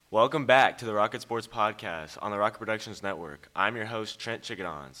Welcome back to the Rocket Sports Podcast on the Rocket Productions Network. I'm your host, Trent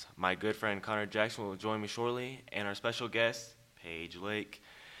Chickadonz. My good friend Connor Jackson will join me shortly, and our special guest, Paige Loeck.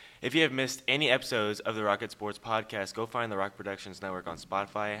 If you have missed any episodes of the Rocket Sports Podcast, go find the Rocket Productions Network on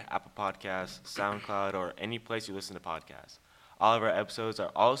Spotify, Apple Podcasts, SoundCloud, or any place you listen to podcasts. All of our episodes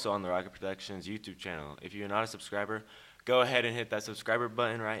are also on the Rocket Productions YouTube channel. If you're not a subscriber, go ahead and hit that subscriber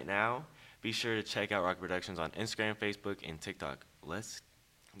button right now. Be sure to check out Rocket Productions on Instagram, Facebook, and TikTok. Let's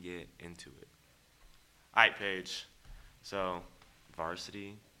get into it. All right, Paige. So,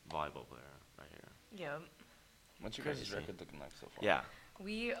 varsity volleyball player right here. Yep. What's your guys' record looking like so far? Yeah.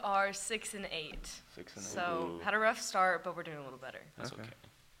 We are 6-8. 6 and 8. So Ooh. had a rough start, but we're doing a little better. That's okay.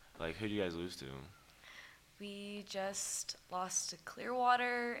 Like, who do you guys lose to? We just lost to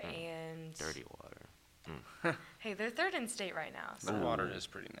Clearwater and Dirty water. Hey, they're third in state right now. The So water is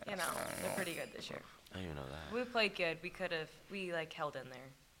pretty nasty. you know they're pretty good this year. I didn't even know that. We played good. We held in there.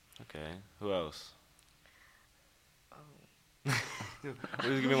 Okay. Who else? Oh,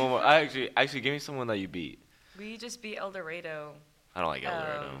 Please give me one more. Actually, give me someone that you beat. we just beat El Dorado. I don't like El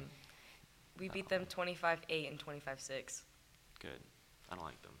Dorado. We beat them 25-8 and 25-6. Good. I don't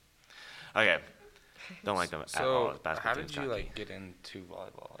like them. Okay. Don't like them at all. So, Basketball how team's did you cocky. get into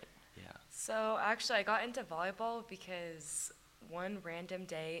volleyball? Yeah. So actually, I got into volleyball because one random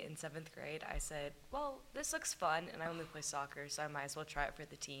day in 7th grade, I said, well, this looks fun, and I only play soccer, so I might as well try it for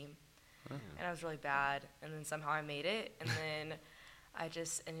the team. And I was really bad, and then somehow I made it, and then I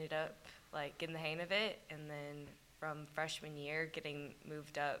just ended up, getting the hang of it, and then from freshman year, getting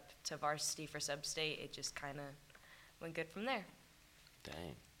moved up to varsity for sub-state, it just kind of went good from there.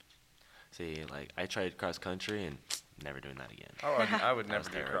 Dang. See, I tried cross country and never doing that again. Oh, I would That never was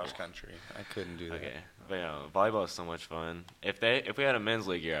do terrible. cross country. I couldn't do that. Okay. But volleyball is so much fun. If we had a men's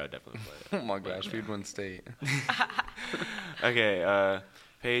league here, I would definitely play it. Oh my gosh, we'd win state. Okay,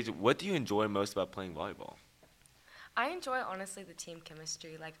 Paige, what do you enjoy most about playing volleyball? I enjoy, honestly, the team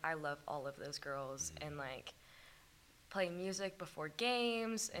chemistry. I love all of those girls, and, playing music before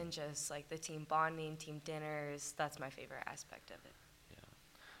games, and just, the team bonding, team dinners. That's my favorite aspect of it.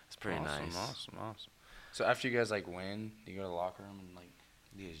 It's pretty nice. Awesome. So after you guys win, you go to the locker room and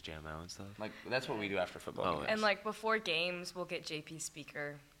You guys jam out and stuff? that's what we do after football. Oh, games. And, before games, we'll get JP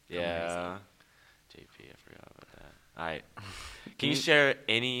speaker. Yeah. JP, I forgot about that. All right. Can you share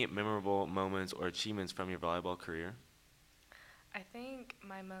any memorable moments or achievements from your volleyball career? I think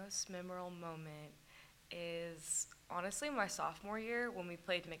my most memorable moment is honestly my sophomore year when we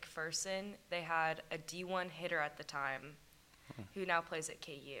played McPherson. They had a D1 hitter at the time who now plays at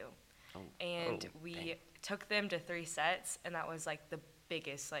KU. And we took them to 3 sets, and that was the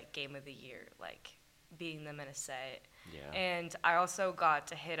biggest game of the year, beating them in a set. Yeah. And I also got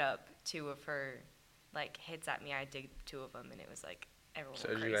to hit up 2 of her hits at me. I did 2 of them, and it was everyone So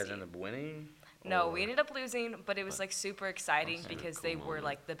went did crazy. you guys end up winning? No, or- we ended up losing, but it was super exciting That's a because cool they were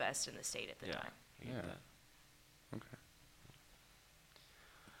moment. the best in the state at the Yeah. time. I get Yeah. that. Okay.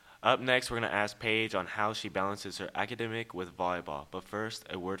 Up next, we're going to ask Paige on how she balances her academic with volleyball. But first,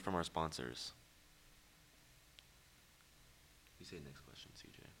 a word from our sponsors. You say next question,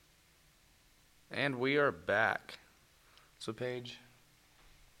 CJ. And we are back. So Paige,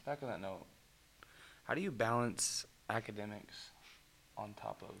 back on that note, how do you balance academics on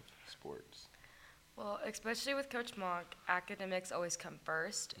top of sports? Well, especially with Coach Mock, academics always come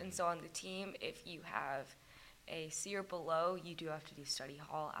first. And so on the team, if you have a C or below, you do have to do study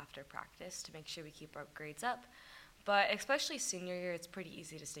hall after practice to make sure we keep our grades up. But especially senior year, it's pretty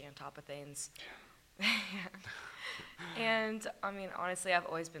easy to stay on top of things. And, honestly, I've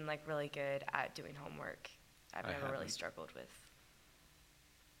always been, really good at doing homework. I've never really haven't. struggled with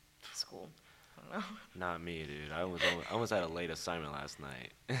school. I don't know. Not me, dude. I almost had a late assignment last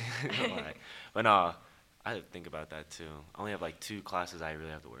night. Don't lie. But no, I think about that too. I only have 2 classes I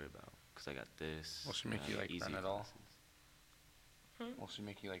really have to worry about because I got this. Will she make you, easy run it all? classes. Will she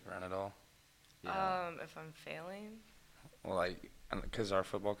make you run it all? Yeah. If I'm failing, Well, because our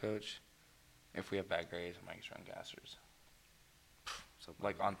football coach, if we have bad grades, I might just run gassers. So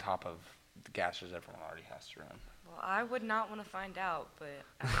On top of the gassers everyone already has to run. well, I would not want to find out, but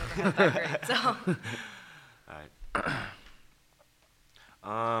I've never had that grade, so.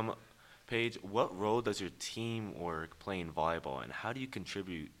 All right. Paige, what role does your teamwork play in volleyball, and how do you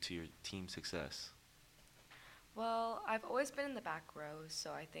contribute to your team's success? Well, I've always been in the back row,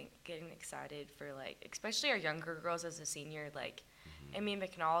 so I think getting excited for, especially our younger girls as a senior, Amy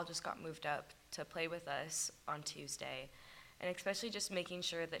McNall just got moved up to play with us on Tuesday. And especially just making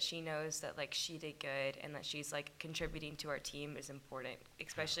sure that she knows that, she did good and that she's, contributing to our team is important,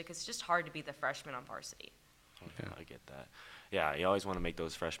 especially because it's just hard to be the freshman on varsity. Okay, I get that. Yeah, you always want to make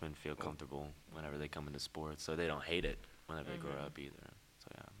those freshmen feel comfortable whenever they come into sports, so they don't hate it whenever they grow up either. So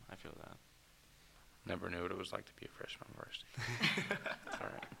yeah, I feel that. Never knew what it was like to be a freshman on varsity. All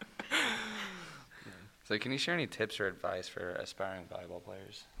right. So can you share any tips or advice for aspiring volleyball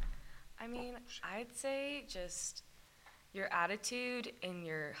players? I mean, I'd say just your attitude and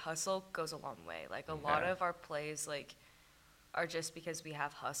your hustle goes a long way. Like, a lot of our plays, like, are just because we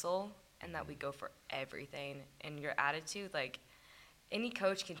have hustle and that we go for everything. And your attitude, like, any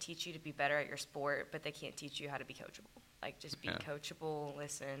coach can teach you to be better at your sport, but they can't teach you how to be coachable. Like, just be coachable,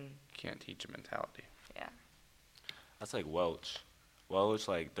 listen. Can't teach a mentality. Yeah. That's like Welch. Welch,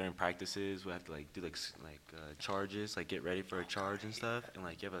 like, during practices, we have to, like, do, charges, like, get ready for a charge and stuff. And,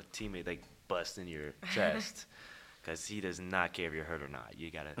 like, you have a teammate, like, busting your chest because he does not care if you're hurt or not.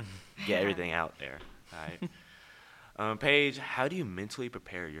 You got to get everything out there, all right? Paige, how do you mentally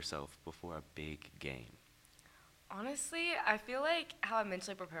prepare yourself before a big game? Honestly, I feel like how I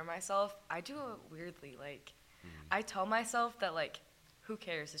mentally prepare myself, I do it weirdly. Like, I tell myself that, like, who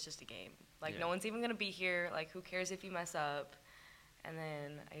cares? It's just a game. Like, no one's even going to be here. Like, who cares if you mess up? And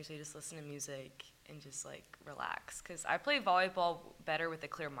then I usually just listen to music and just, like, relax. Because I play volleyball better with a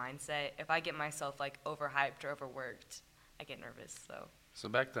clear mindset. If I get myself, like, overhyped or overworked, I get nervous, so. So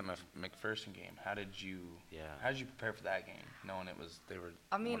back to the McPherson game, how did you prepare for that game, knowing they were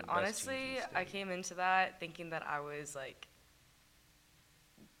I mean, one of the best honestly, teams in the I state? came into that thinking that I was, like,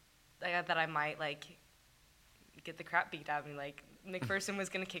 that I might, like, get the crap beat out of me. Like, McPherson was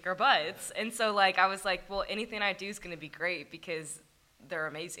going to kick our butts. And so, like, I was like, well, anything I do is going to be great because they're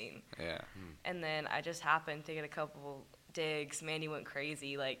amazing. Yeah. And then I just happened to get a couple digs. Manny went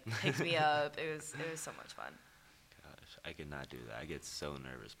crazy, like, picked me up. It was so much fun. Gosh, I could not do that. I get so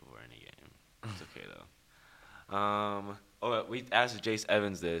nervous before any game. It's okay, though. We asked Jace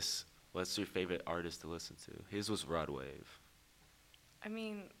Evans this. What's your favorite artist to listen to? His was Rod Wave. I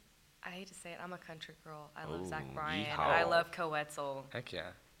mean, I hate to say it, I'm a country girl. I love Oh, Zach Bryan. yeehaw. I love Coetzel. Heck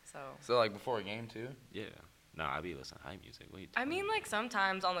yeah. So, like, before a game, too? Yeah. No, I be listening to hype music. What are you I talking mean, about? like,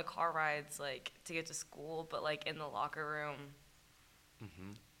 sometimes on the car rides, like, to get to school, but, like, in the locker room,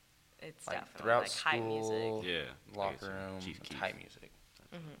 it's Like, definitely, throughout like, hype school, music. Yeah. locker I room, guess, Chief Keef. hype music.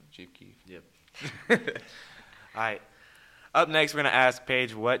 Chief Keef. Yep. All right. Up next, we're going to ask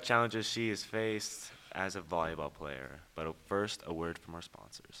Paige what challenges she has faced as a volleyball player. But first, a word from our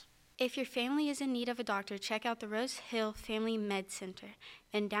sponsors. If your family is in need of a doctor, check out the Rose Hill Family Med Center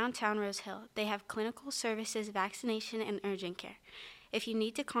in downtown Rose Hill. They have clinical services, vaccination, and urgent care. If you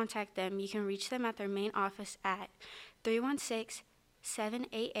need to contact them, you can reach them at their main office at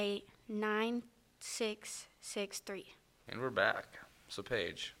 316-788-9663. And we're back. So,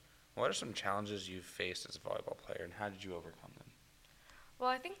 Paige, what are some challenges you've faced as a volleyball player, and how did you overcome them? Well,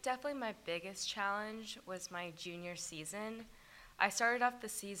 I think definitely my biggest challenge was my junior season. I started off the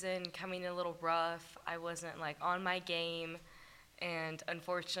season coming in a little rough. I wasn't, like, on my game, and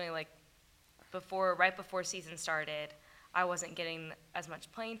unfortunately, like, right before season started, I wasn't getting as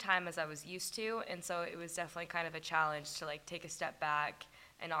much playing time as I was used to, and so it was definitely kind of a challenge to, like, take a step back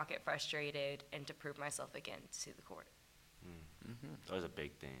and not get frustrated and to prove myself again to the court. That was a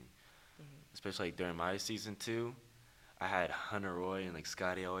big thing. Especially, like, during my season 2. I had Hunter Roy and, like,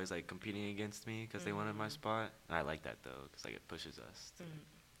 Scotty always, like, competing against me because they wanted my spot. And I like that, though, because, like, it pushes us to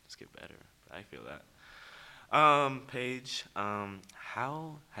just get better. But I feel that. Paige,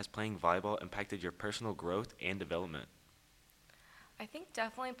 how has playing volleyball impacted your personal growth and development? I think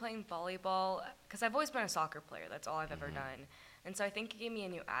definitely playing volleyball, because I've always been a soccer player. That's all I've ever done. And so I think it gave me a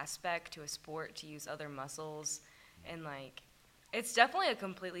new aspect to a sport to use other muscles. And, like, it's definitely a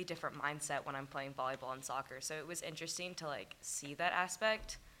completely different mindset when I'm playing volleyball and soccer. So it was interesting to, like, see that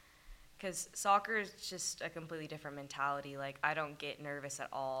aspect, because soccer is just a completely different mentality. Like, I don't get nervous at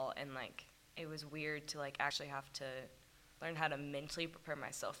all, and, like, it was weird to, like, actually have to learn how to mentally prepare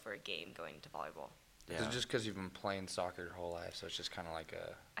myself for a game going into volleyball. Is it just because you've been playing soccer your whole life, so it's just kind of like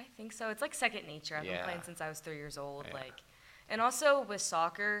a... I think so. It's like second nature. I've been playing since I was 3 years old. Yeah. Like, and also with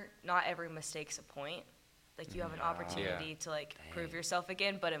soccer, not every mistake's a point. Like, you have an opportunity to, like, prove yourself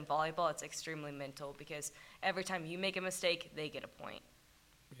again. But in volleyball, it's extremely mental because every time you make a mistake, they get a point.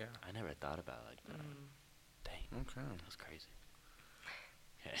 Yeah. I never thought about it like that. Dang. Okay. That's crazy.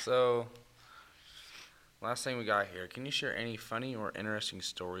 So, last thing we got here. Can you share any funny or interesting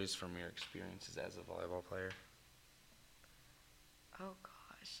stories from your experiences as a volleyball player? Oh,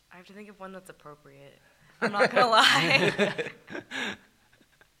 gosh. I have to think of one that's appropriate. I'm not going to lie.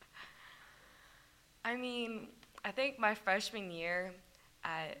 I mean, I think my freshman year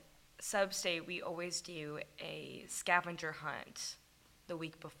at Sub-State, we always do a scavenger hunt the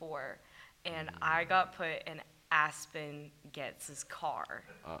week before. And I got put in Aspen gets his car,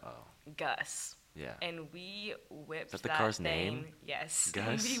 Gus. Yeah. And we whipped Is that the car's thing. name? Yes. Gus?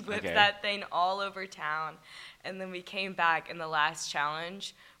 And we whipped Okay. that thing all over town. And then we came back, and the last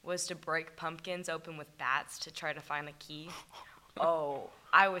challenge was to break pumpkins open with bats to try to find a key. Oh,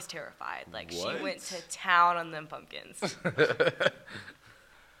 I was terrified. Like, What? she went to town on them pumpkins.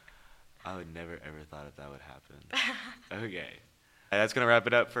 I would never ever thought that would happen. Okay. That's going to wrap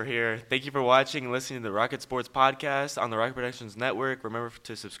it up for here. Thank you for watching and listening to the Rocket Sports Podcast on the Rocket Productions Network. Remember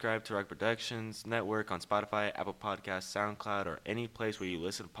to subscribe to Rocket Productions Network on Spotify, Apple Podcasts, SoundCloud, or any place where you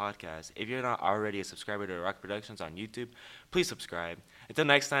listen to podcasts. If you're not already a subscriber to Rocket Productions on YouTube, please subscribe. Until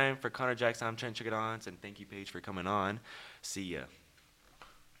next time, for Connor Jackson, I'm Trent Chickadonz, and thank you, Paige, for coming on. See ya.